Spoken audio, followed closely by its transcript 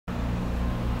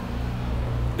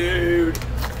Dude.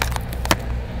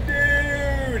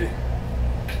 Dude.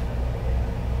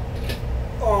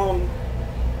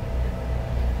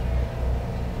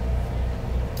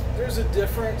 There's a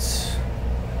difference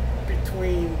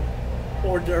between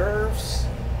hors d'oeuvres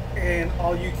and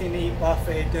all-you-can-eat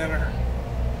buffet dinner.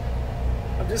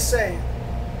 I'm just saying.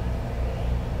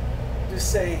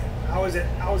 Just saying. I was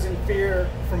in fear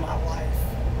for my life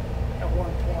at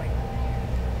one point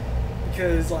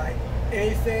because like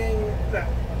anything that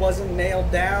wasn't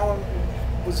nailed down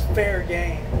was fair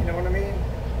game. You know what I mean?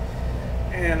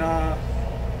 And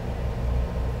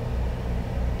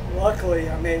luckily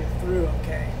I made it through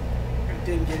okay. It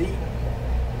didn't get eaten,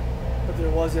 but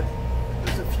there's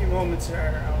a few moments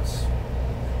there I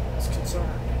was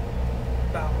concerned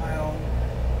about my own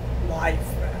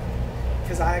life, man,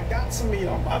 because I got some meat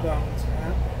on my bones,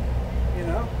 man. You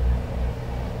know.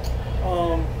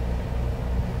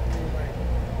 Anyway,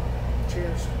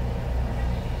 cheers.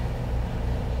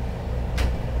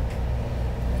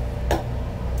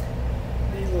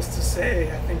 Needless to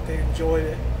say, I think they enjoyed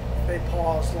it. They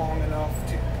paused long enough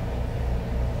to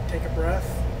take a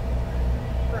breath,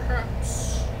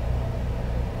 perhaps.